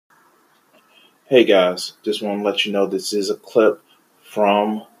Hey guys, just want to let you know this is a clip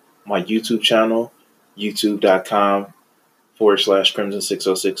from my YouTube channel,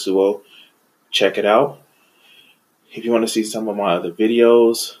 youtube.com/Crimson60620. Check it out. If you want to see some of my other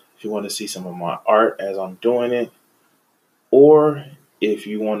videos, if you want to see some of my art as I'm doing it, or if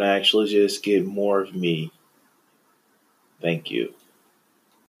you want to actually just get more of me, thank you.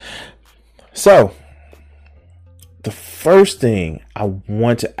 So, the first thing I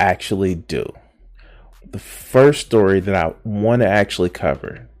want to actually do, the first story that I want to actually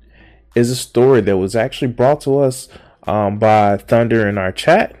cover is a story that was actually brought to us by Thunder in our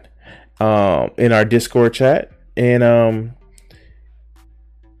chat, in our Discord chat. And,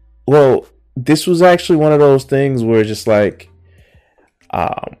 well, this was actually one of those things where just like,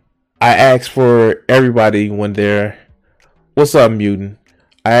 I asked for everybody when they're, what's up, Mutant?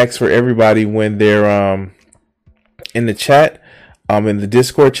 I asked for everybody when they're, in the chat, in the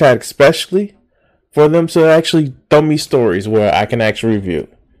Discord chat, especially, for them to actually throw me stories where I can actually review.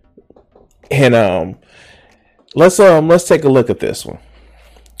 And let's take a look at this one.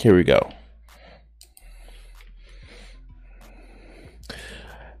 Here we go.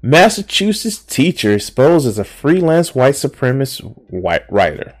 Massachusetts teacher exposed as a freelance white supremacist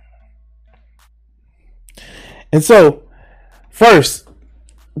writer. And so, first,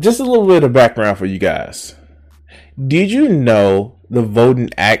 just a little bit of background for you guys. Did you know the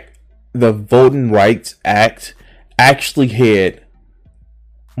Voting Rights Act actually had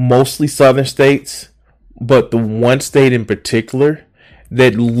mostly southern states, but the one state in particular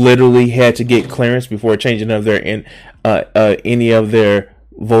that literally had to get clearance before changing of their any of their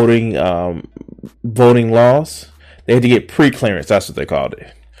voting laws? They had to get pre-clearance. That's what they called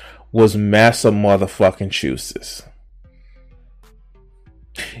it. Was Massachusetts.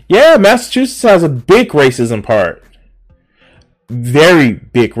 Yeah, Massachusetts has a big racism part. Very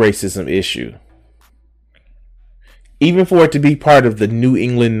big racism issue. Even for it to be part of the New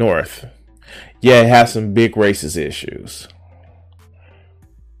England North. Yeah, it has some big racist issues.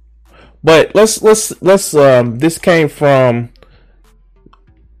 But let's this came from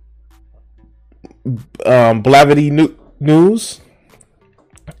Blavity News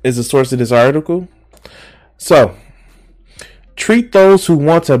is the source of this article. So, treat those who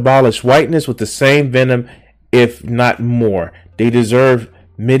want to abolish whiteness with the same venom, if not more. They deserve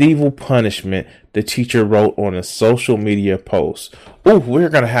medieval punishment, the teacher wrote on a social media post. Ooh, we're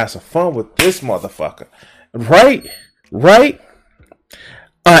going to have some fun with this motherfucker. Right?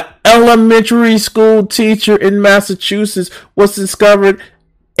 An elementary school teacher in Massachusetts was discovered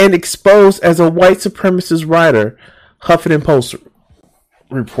and exposed as a white supremacist writer, Huffington Post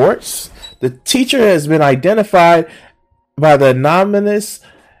reports. The teacher has been identified by the anonymous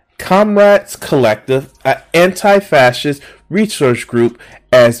Comrades Collective, an anti-fascist research group,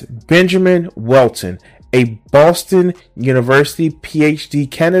 as Benjamin Welton, a Boston University PhD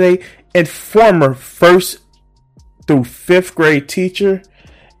candidate and former 1st through 5th grade teacher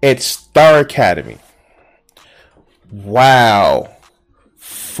at Star Academy. Wow.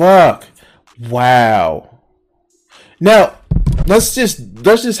 Fuck. Wow. Now, let's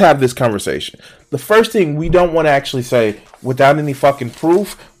just have this conversation. The first thing we don't want to actually say, without any fucking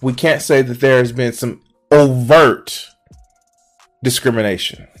proof, we can't say that there has been some overt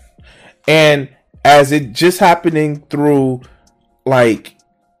discrimination. And as it just happening through, like,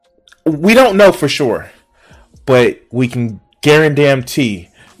 we don't know for sure, but we can guarantee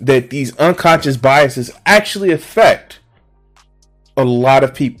that these unconscious biases actually affect a lot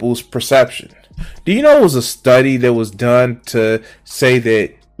of people's perception. Do you know it was a study that was done to say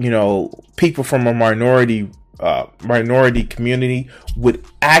that, people from a minority community would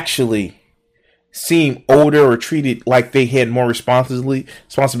actually seem older or treated like they had more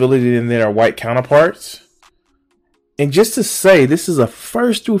responsibility than their white counterparts? And just to say this is a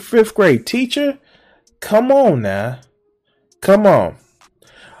 1st through 5th grade teacher, come on now. Come on.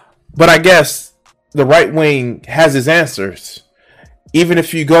 But I guess the right wing has its answers. Even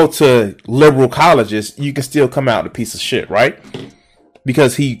if you go to liberal colleges, you can still come out a piece of shit, right?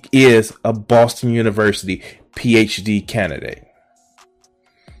 Because he is a Boston University PhD candidate.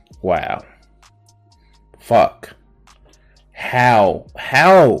 Wow. Fuck. How?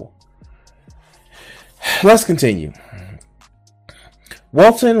 Let's continue.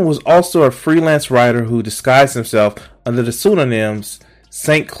 Walton was also a freelance writer who disguised himself under the pseudonyms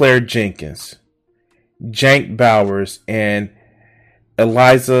St. Clair Jenkins, Jank Bowers, and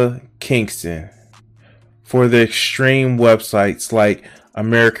Eliza Kingston for the extreme websites like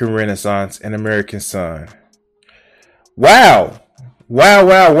American Renaissance and American Sun. Wow.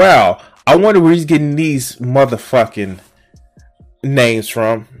 I wonder where he's getting these motherfucking names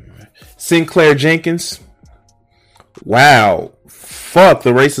from. Sinclair Jenkins. Wow. Fuck, the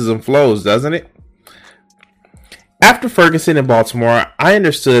racism flows, doesn't it? After Ferguson in Baltimore, I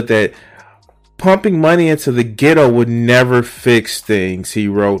understood that pumping money into the ghetto would never fix things, he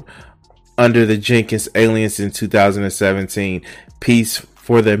wrote under the Jenkins Aliens in 2017 piece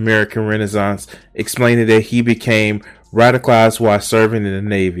for the American Renaissance, explaining that he became radicalized while serving in the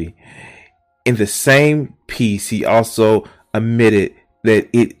Navy. In the same piece, he also admitted that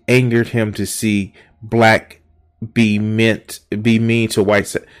it angered him to see black be mean to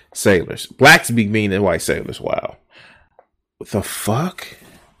white sailors. Blacks be mean to white sailors. Wow. What the fuck?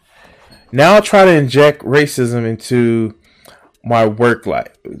 Now I try to inject racism into my work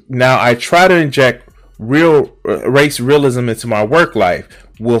life. Now I try to inject race realism into my work life,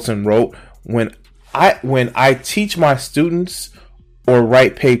 Wilson wrote. When I teach my students or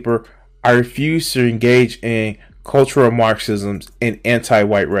write paper, I refuse to engage in cultural Marxism and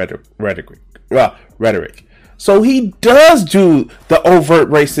anti-white rhetoric. So he does do the overt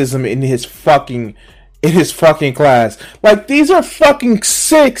racism in his fucking class. Like, these are fucking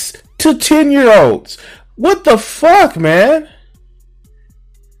 6 to 10-year-olds. What the fuck, man?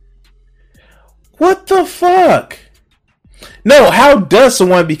 What the fuck? No, how does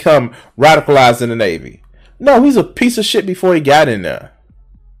someone become radicalized in the Navy? No, he's a piece of shit before he got in there.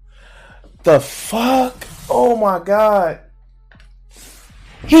 The fuck? Oh my God.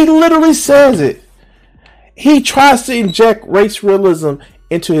 He literally says it. He tries to inject race realism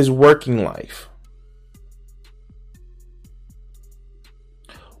into his working life.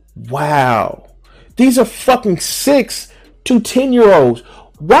 Wow. These are fucking 6 to 10-year-olds.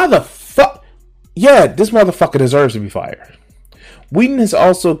 Why the fuck? Yeah, this motherfucker deserves to be fired. Wheaton has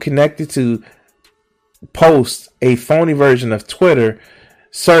also connected to post a phony version of Twitter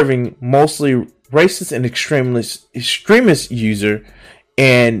serving mostly racist and extremist user,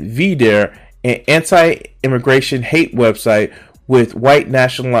 and VDare, an anti-immigration hate website with white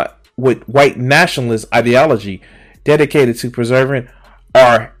nationalist ideology dedicated to preserving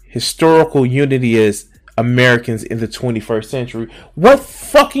our historical unity as Americans in the 21st century. What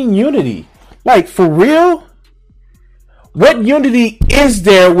fucking unity? Like, for real? What unity is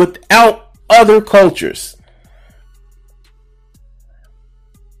there without other cultures?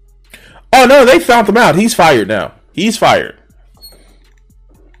 Oh no, they found him out. He's fired now. He's fired.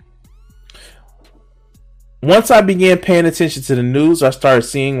 Once I began paying attention to the news, I started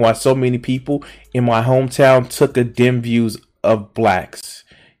seeing why so many people in my hometown took a dim views of blacks,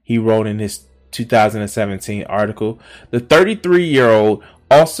 he wrote in his 2017 article. The 33-year-old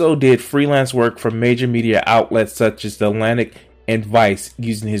also did freelance work for major media outlets such as The Atlantic and Vice,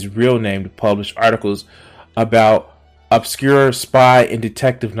 using his real name to publish articles about obscure spy and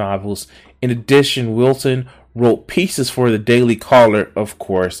detective novels. In addition, Wilson wrote pieces for the Daily Caller, of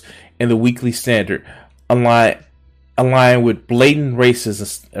course, and the Weekly Standard, aligned with blatant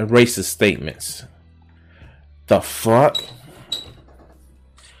racist statements. The fuck?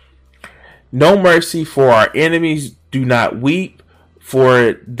 No mercy for our enemies, do not weep,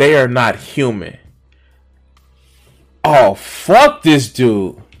 for they are not human. Oh, fuck this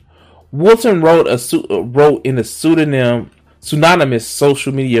dude. Wilson wrote in a pseudonymous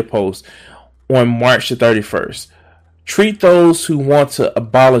social media post on March the 31st. Treat those who want to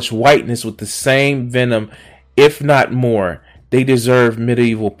abolish whiteness with the same venom, if not more. They deserve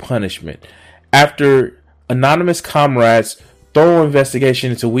medieval punishment. After anonymous comrades' thorough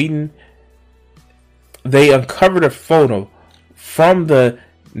investigation into Wheaton, they uncovered a photo from the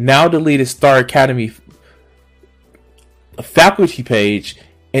now deleted Star Academy faculty page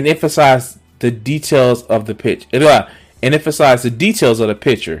and emphasized the details of the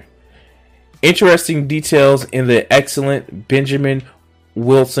picture. Interesting details in the excellent Benjamin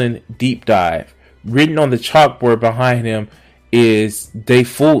Wilson deep dive. Written on the chalkboard behind him is De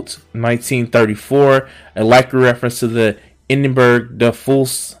Fult, 1934, a likely reference to the Hindenburg de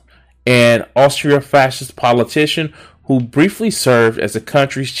Fultz, an Austria fascist politician who briefly served as the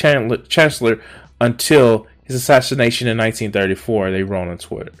country's chancellor until his assassination in 1934, they wrote on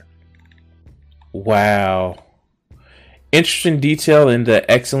Twitter. Wow. Interesting detail in the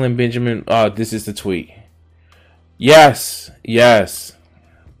excellent Benjamin. This is the tweet. Yes. Is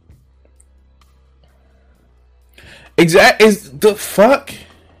the fuck?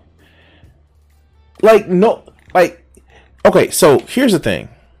 Okay, so here's the thing.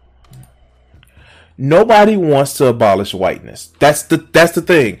 Nobody wants to abolish whiteness. That's the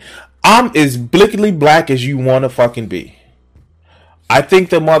thing. I'm as blickily black as you want to fucking be. I think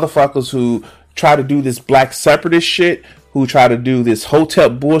the motherfuckers who try to do this black separatist shit, who try to do this hotel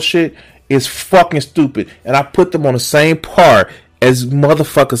bullshit, is fucking stupid. And I put them on the same par as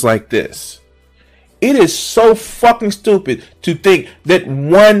motherfuckers like this. It is so fucking stupid to think that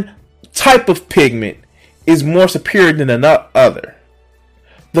one type of pigment is more superior than another.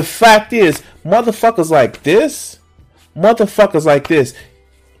 The fact is, motherfuckers like this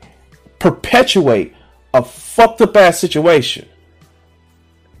perpetuate a fucked up ass situation.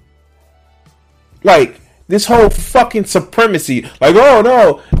 Like, this whole fucking supremacy. Like, oh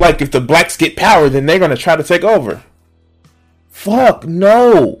no, like if the blacks get power, then they're gonna try to take over. Fuck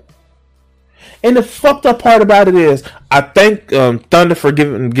no. And the fucked up part about it is, I thank Thunder for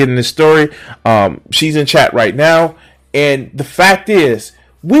getting this story. She's in chat right now. And the fact is,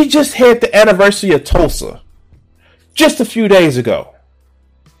 we just had the anniversary of Tulsa just a few days ago.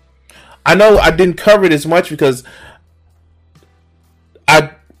 I know I didn't cover it as much because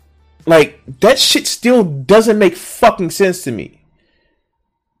that shit still doesn't make fucking sense to me.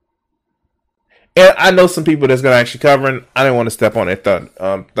 And I know some people that's going to actually cover it. I didn't want to step on that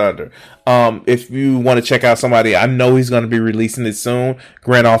thunder. If you want to check out somebody, I know he's going to be releasing it soon.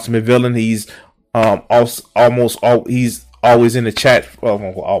 Grand Ultimate Villain. He's he's always in the chat. Well,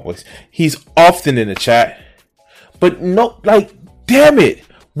 always. He's often in the chat. But no, like, damn it.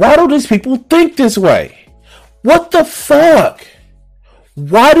 Why do these people think this way? What the fuck?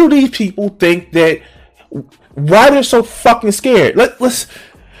 Why do these people think that? Why they're so fucking scared?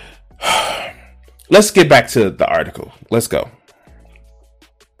 Let's get back to the article. Let's go.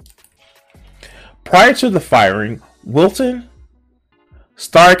 Prior to the firing, Wilton,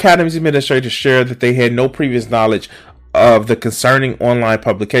 Star Academy's administrators shared that they had no previous knowledge of the concerning online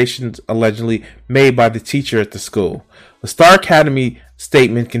publications allegedly made by the teacher at the school. The Star Academy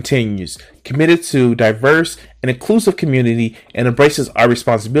statement continues, committed to diverse and inclusive community and embraces our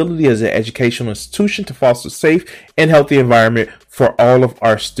responsibility as an educational institution to foster a safe and healthy environment for all of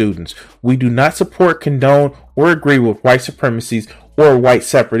our students. We do not support, condone, or agree with white supremacies or white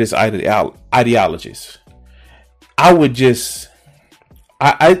separatist ideologies. I would just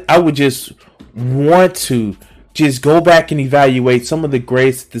want to just go back and evaluate some of the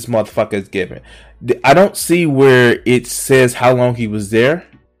grades that this motherfucker is given. I don't see where it says how long he was there.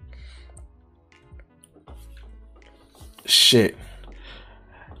 Shit.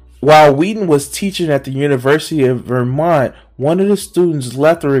 While Wheaton was teaching at the University of Vermont, one of the students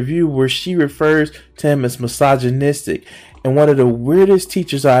left a review where she refers to him as misogynistic and one of the weirdest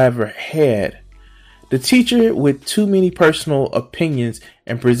teachers I ever had. The teacher with too many personal opinions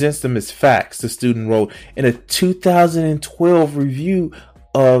and presents them as facts, the student wrote in a 2012 review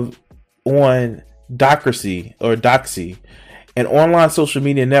on Doxy, an online social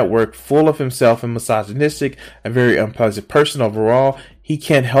media network full of himself and misogynistic and very unpleasant person overall. He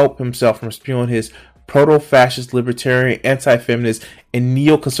can't help himself from spewing his proto-fascist, libertarian, anti-feminist, and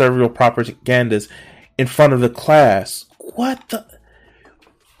neoconservative propagandas in front of the class. What the?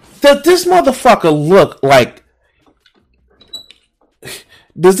 Does this motherfucker look like?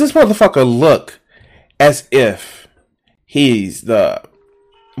 Does this motherfucker look as if he's the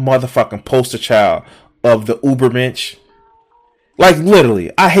motherfucking poster child of the Ubermensch? Like,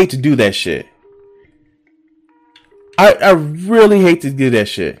 literally, I hate to do that shit. I really hate to do that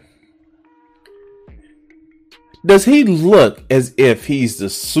shit. Does he look as if he's the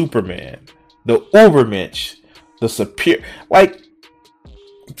Superman, the Ubermensch, the superior? Like,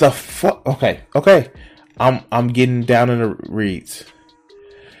 the fuck? Okay. I'm getting down in the reads.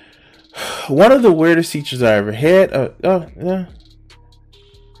 One of the weirdest teachers I ever had. Yeah.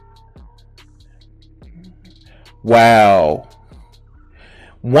 Wow.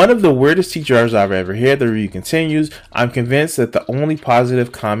 One of the weirdest teachers I've ever had. The review continues. I'm convinced that the only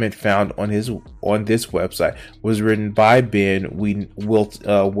positive comment found on this website was written by Ben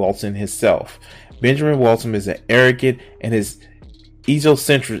Walton himself. Benjamin Walton is an arrogant, and his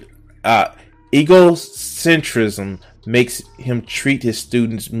egocentrism makes him treat his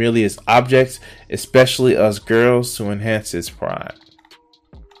students merely as objects, especially us girls, to enhance his pride.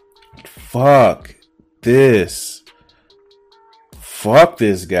 Fuck this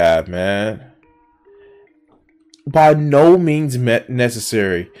guy, man. By no means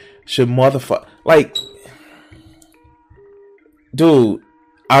necessary should motherfucker, like, dude,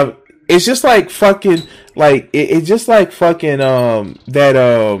 it's just like fucking, like, it's just like fucking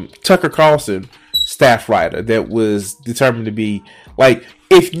that Tucker Carlson staff writer that was determined to be like,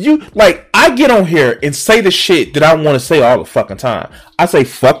 if you, like, I get on here and say the shit that I want to say all the fucking time. I say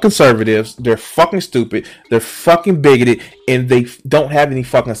fuck conservatives, they're fucking stupid, they're fucking bigoted, and they don't have any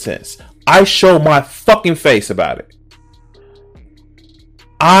fucking sense. I show my fucking face about it.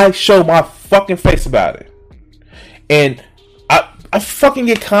 And I fucking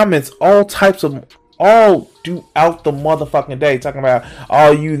get comments all types of all throughout the motherfucking day talking about,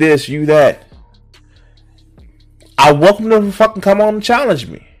 oh, you this, you that. I welcome them to fucking come on and challenge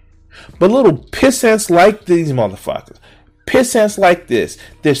me. But little pissants like these motherfuckers, pissants like this,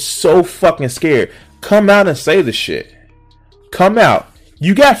 they're so fucking scared. Come out and say the shit. Come out.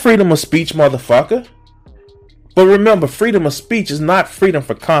 You got freedom of speech, motherfucker. But remember, freedom of speech is not freedom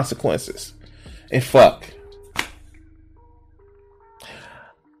for consequences. And fuck.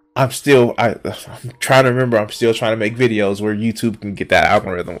 I'm trying to remember, I'm still trying to make videos where YouTube can get that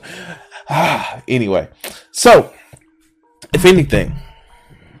algorithm. Anyway. So, if anything,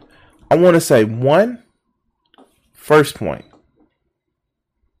 I want to say first point.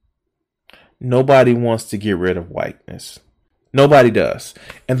 Nobody wants to get rid of whiteness. Nobody does.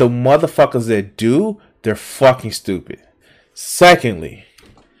 And the motherfuckers that do, they're fucking stupid. Secondly,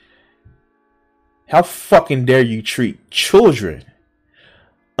 how fucking dare you treat children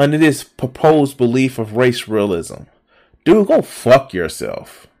under this proposed belief of race realism? Dude, go fuck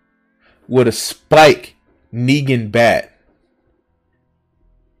yourself. With a spike Negan bat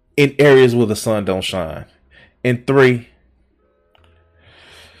in areas where the sun don't shine. And 3,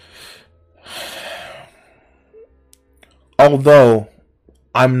 although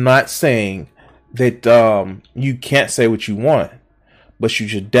I'm not saying that you can't say what you want, but you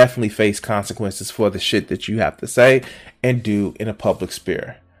should definitely face consequences for the shit that you have to say and do in a public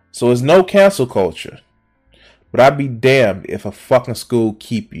sphere. So there's no cancel culture. But I'd be damned if a fucking school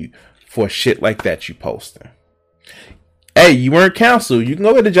keep you for shit like that you posting. Hey, you weren't canceled. You can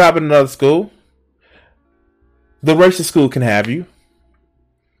go get a job at another school. The racist school can have you.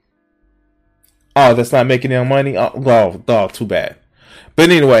 Oh, that's not making any money? Oh, too bad. But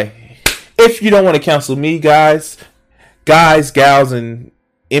anyway, if you don't want to cancel me, guys, gals, and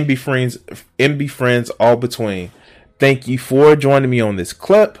MB friends all between, thank you for joining me on this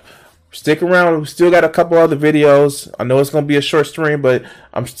clip. Stick around. We still got a couple other videos. I know it's gonna be a short stream, but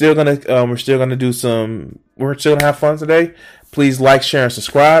we're still gonna have fun today. Please like, share, and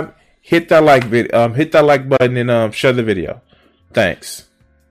subscribe. Hit that like button and share the video. Thanks.